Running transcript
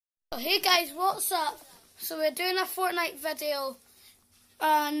Oh, hey guys, what's up? So we're doing a Fortnite video,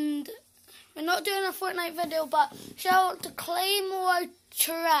 and we're not doing a Fortnite video, but shout out to Claymore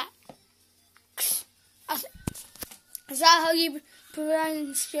Tracks. Is that how you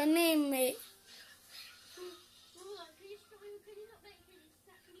pronounce your name, mate?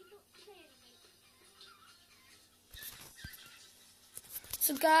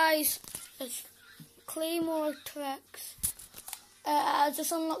 So guys, it's Claymore Tracks. I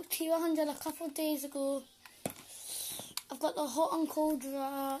just unlocked tier 100 a couple of days ago. I've got the hot and cold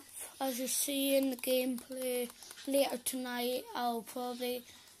wrap, as you see in the gameplay. Later tonight, I'll probably,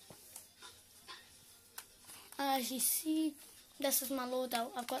 as you see, this is my loadout.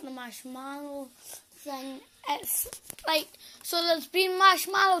 I've got the marshmallow thing. It's like, so there's been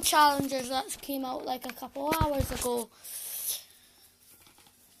marshmallow challenges that came out like a couple hours ago.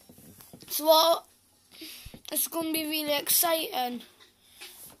 So what it's going to be really exciting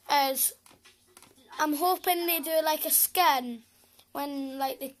is I'm hoping they do like a skin when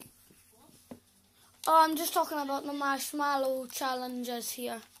like they... Oh, I'm just talking about the marshmallow challenges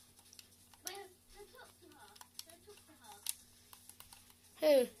here.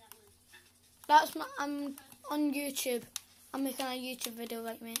 Who? That's my... I'm on YouTube. I'm making a YouTube video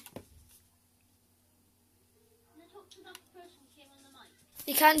like me.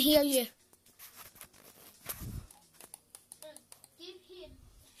 They can't hear you.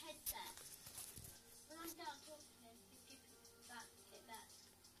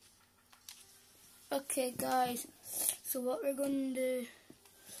 Okay guys, so what we're going to do...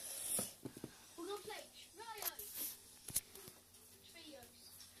 We're going to play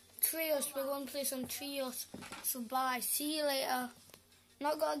Trios. We're going to play some trios. So bye, see you later.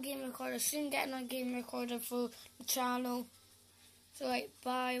 Not got a game recorder, soon getting a game recorder for the channel. So like,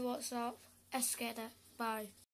 bye, what's up? Let's get it, bye.